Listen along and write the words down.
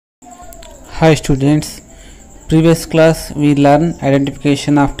Hi students, previous class we learned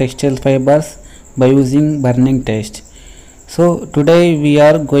identification of textile fibers by using burning test. So today we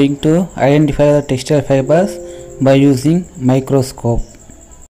are going to identify the textile fibers by using microscope.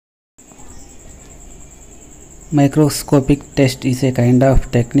 Microscopic test is a kind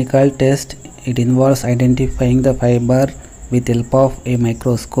of technical test. It involves identifying the fiber with help of a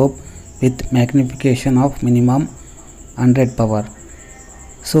microscope with magnification of minimum 100 power.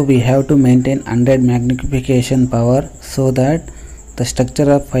 So we have to maintain 100 magnification power so that the structure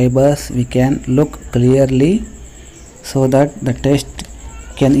of fibers we can look clearly, so that the test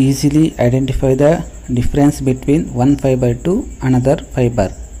can easily identify the difference between one fiber to another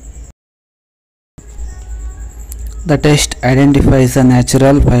fiber. The test identifies a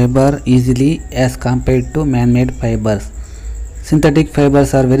natural fiber easily as compared to man-made fibers. Synthetic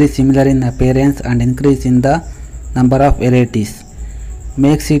fibers are very similar in appearance and increase in the number of varieties.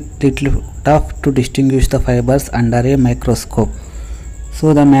 Makes it little tough to distinguish the fibers under a microscope.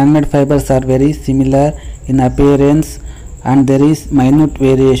 So the man-made fibers are very similar in appearance and there is minute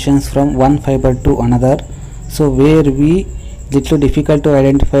variations from one fiber to another. So where we little difficult to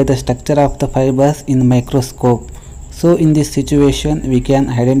identify the structure of the fibers in the microscope. So in this situation we can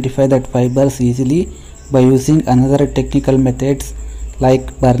identify that fibers easily by using another technical methods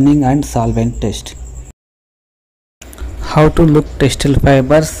like burning and solvent test. How to look textile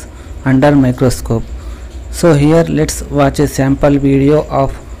fibers under microscope. So here let's watch a sample video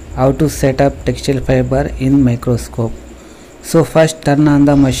of how to set up textile fiber in microscope. So first turn on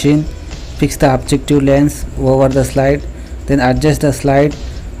the machine, fix the objective lens over the slide, then adjust the slide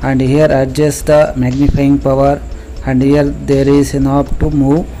and here adjust the magnifying power, and here there is a knob to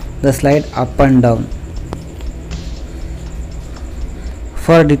move the slide up and down.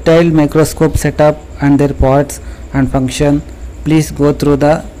 For detailed microscope setup and their parts and function, please go through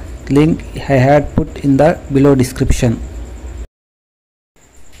the link I had put in the below description.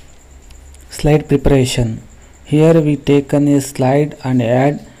 Slide preparation. Here we taken a slide and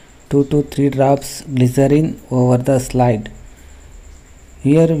add 2 to 3 drops glycerin over the slide.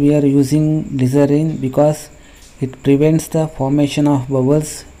 Here we are using glycerin because it prevents the formation of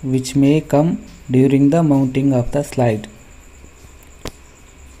bubbles which may come during the mounting of the slide.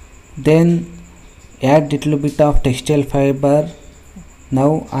 Then add little bit of textile fiber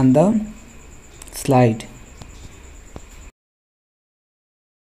now on the slide.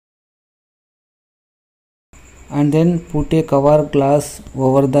 And then put a cover glass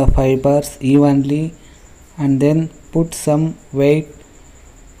over the fibers evenly and then put some weight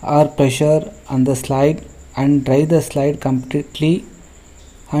or pressure on the slide and dry the slide completely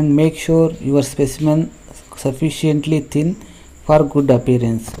and make sure your specimen sufficiently thin for good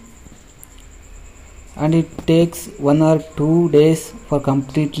appearance. And it takes 1 or 2 days for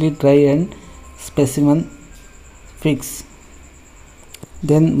completely dry and specimen fix.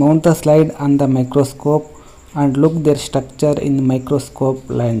 Then mount the slide on the microscope and look their structure in microscope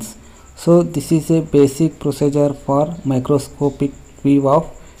lens. So this is a basic procedure for microscopic view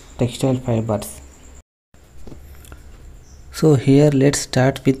of textile fibers. So here let's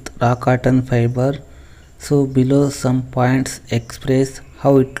start with raw cotton fiber. So below some points express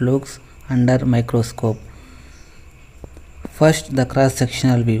how it looks under microscope. First the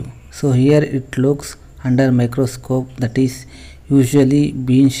cross-sectional view. So here it looks under microscope, that is usually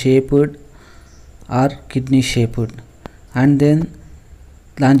bean shaped or kidney shaped. And then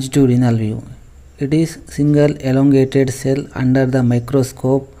longitudinal view. It is single elongated cell under the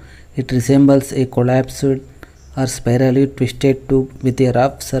microscope. It resembles a collapsed or spirally twisted tube with a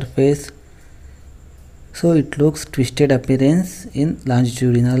rough surface. So it looks twisted appearance in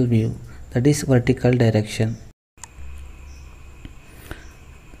longitudinal view, that is vertical direction.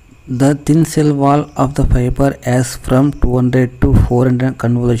 The thin cell wall of the fiber has from 200 to 400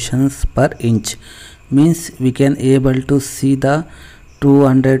 convolutions per inch, means we can able to see the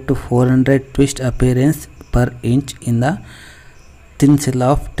 200 to 400 twist appearance per inch in the thin cell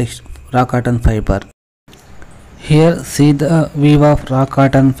of raw cotton fiber. Here see the view of raw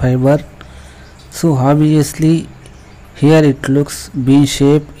cotton fiber. So obviously here it looks bean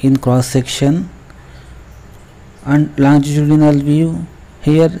shape in cross section, and longitudinal view,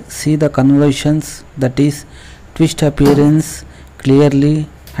 here see the convolutions, that is twist appearance clearly,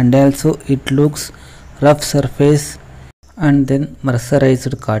 and also it looks rough surface and then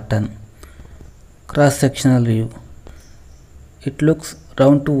mercerized cotton. Cross sectional view, it looks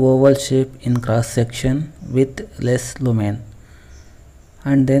round to oval shape in cross section with less lumen.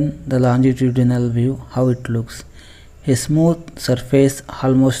 And then the longitudinal view, how it looks, a smooth surface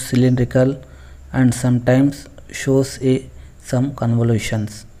almost cylindrical and sometimes shows some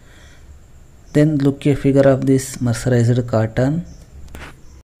convolutions. Then look a figure of this mercerized cotton.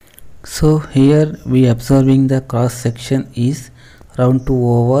 So here we observing the cross section is round to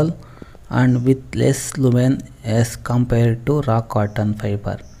oval and with less lumen as compared to raw cotton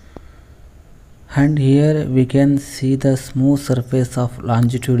fiber. And here we can see the smooth surface of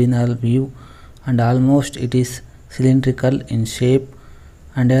longitudinal view, and almost it is cylindrical in shape,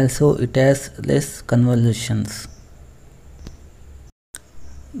 and also it has less convolutions.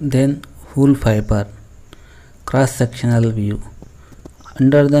 Then wool fiber cross sectional view.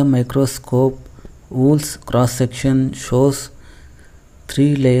 Under the microscope, wool's cross section shows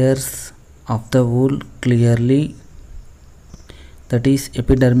three layers of the wool clearly, that is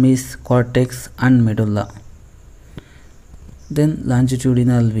epidermis, cortex and medulla. Then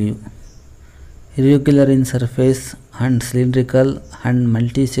longitudinal view, irregular in surface and cylindrical and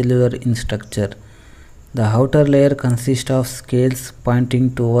multicellular in structure. The outer layer consists of scales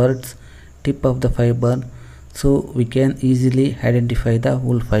pointing towards tip of the fiber, so we can easily identify the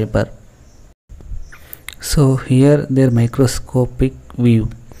wool fiber. So here their microscopic view.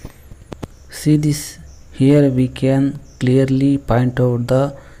 See this, here we can clearly point out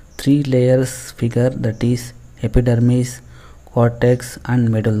the three layers figure, that is epidermis, cortex and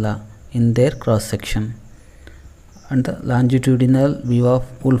medulla in their cross section, and the longitudinal view of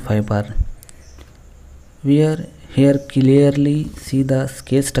wool fiber. We are here clearly see the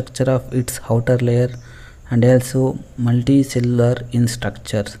scale structure of its outer layer and also multicellular in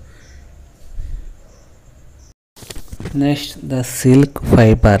structure. Next, the silk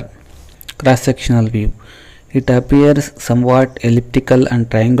fiber cross sectional view. It appears somewhat elliptical and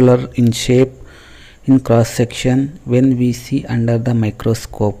triangular in shape in cross section when we see under the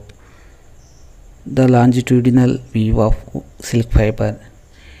microscope. The longitudinal view of silk fiber,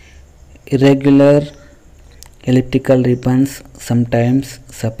 irregular elliptical ribbons sometimes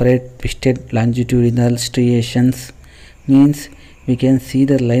separate twisted longitudinal striations, means we can see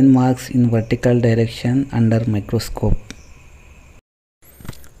the line marks in vertical direction under microscope.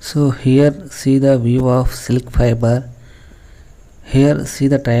 So here see the view of silk fiber. Here see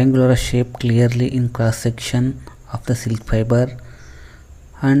the triangular shape clearly in cross section of the silk fiber,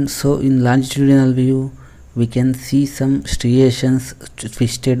 and so in longitudinal view we can see some striations,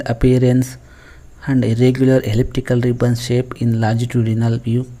 twisted appearance and irregular elliptical ribbon shape in longitudinal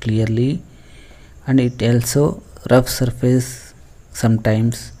view clearly, and it also rough surface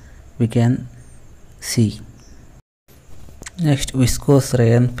sometimes we can see. Next, viscose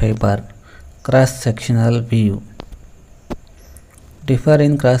rayon fiber cross sectional view. Differ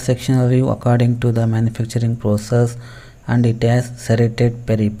in cross sectional view according to the manufacturing process, and it has serrated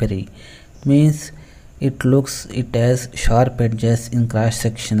periphery, means it has sharp edges in cross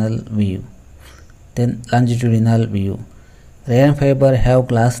sectional view. Then longitudinal view, rayon fiber have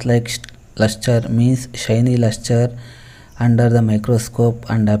glass like luster, means shiny luster under the microscope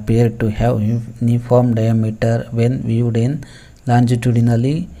and appear to have uniform diameter when viewed in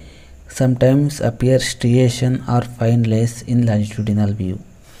longitudinally. Sometimes appear striation or fine lace in longitudinal view.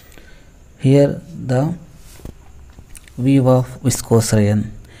 Here the view of viscose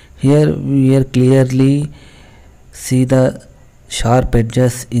rayon. Here we clearly see the sharp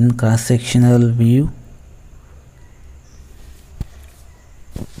edges in cross sectional view,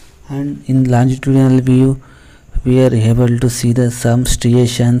 and in longitudinal view we are able to see the some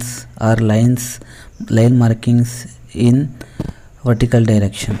striations or line markings in vertical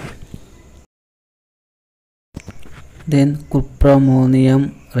direction. Then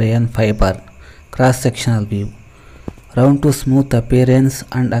cupramonium rayon fiber cross sectional view, round to smooth appearance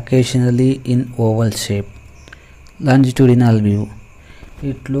and occasionally in oval shape. Longitudinal view,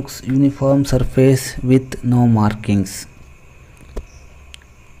 it looks uniform surface with no markings.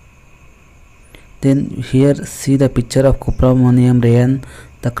 Then here see the picture of cupramonium rayon.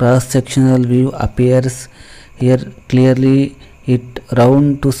 The cross sectional view appears here clearly, it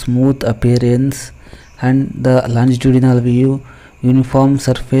round to smooth appearance, and the longitudinal view uniform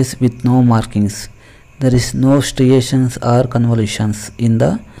surface with no markings. There is no striations or convolutions in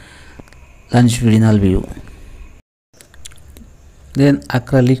the longitudinal view. Then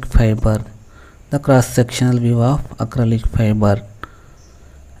acrylic fiber, the cross sectional view of acrylic fiber,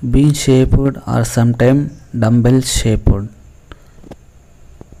 bean shaped or sometimes dumbbell shaped,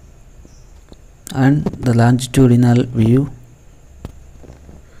 and the longitudinal view,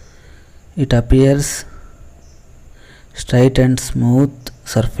 it appears straight and smooth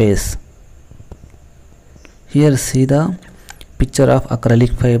surface. Here see the picture of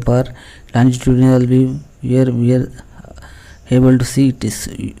acrylic fiber longitudinal view. Here we are able to see it is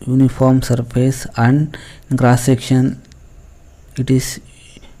uniform surface, and in cross section it is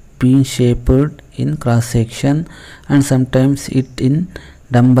bean shaped in cross section and sometimes it in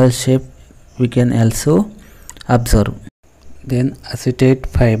dumbbell shape we can also observe. Then acetate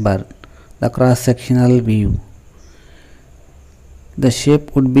fiber, the cross sectional view. The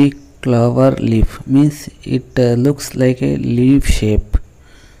shape would be clover leaf, means it looks like a leaf shape.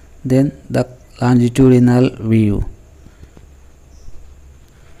 Then the longitudinal view.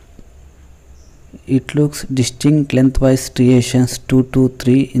 It looks distinct lengthwise striations 2 to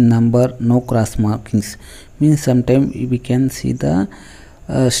 3 in number, no cross markings. Means sometimes we can see the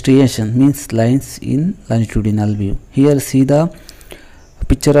striation, means lines in longitudinal view. Here see the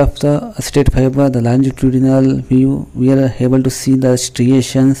picture of the acetate fiber, the longitudinal view. We are able to see the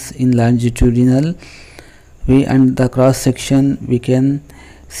striations in longitudinal way, and the cross section we can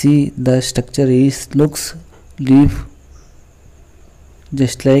see the structure is looks leaf,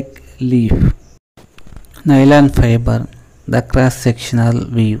 just like leaf. Nylon fiber, the cross sectional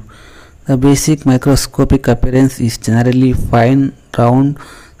view. The basic microscopic appearance is generally fine, round,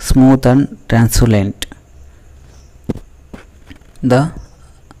 smooth and translucent.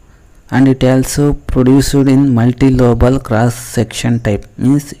 And it also produced in multi-lobal cross section type,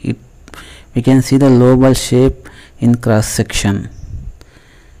 means we can see the lobal shape in cross section.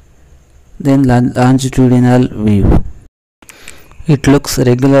 Then longitudinal view. It looks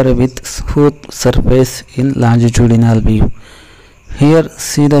regular with smooth surface in longitudinal view. Here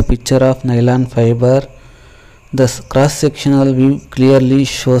see the picture of nylon fiber. The cross sectional view clearly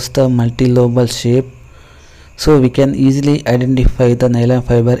shows the multi-lobal shape, so we can easily identify the nylon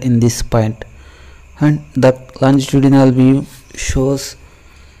fiber in this point, and the longitudinal view shows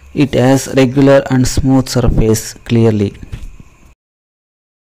it as regular and smooth surface clearly.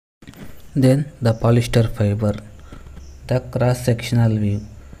 Then the polyester fiber, the cross sectional view.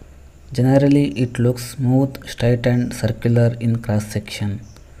 Generally it looks smooth, straight and circular in cross section.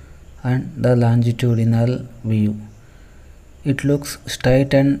 And the longitudinal view. It looks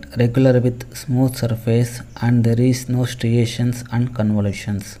straight and regular with smooth surface and there is no striations and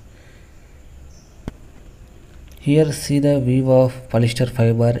convolutions. Here see the view of polyester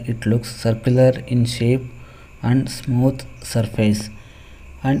fiber. It looks circular in shape and smooth surface,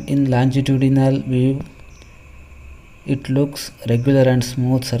 and in longitudinal view it looks regular and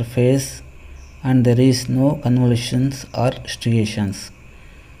smooth surface and there is no convolutions or striations.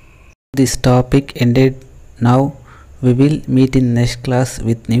 This topic ended. Now we will meet in next class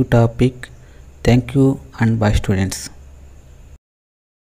with new topic. Thank you and bye students.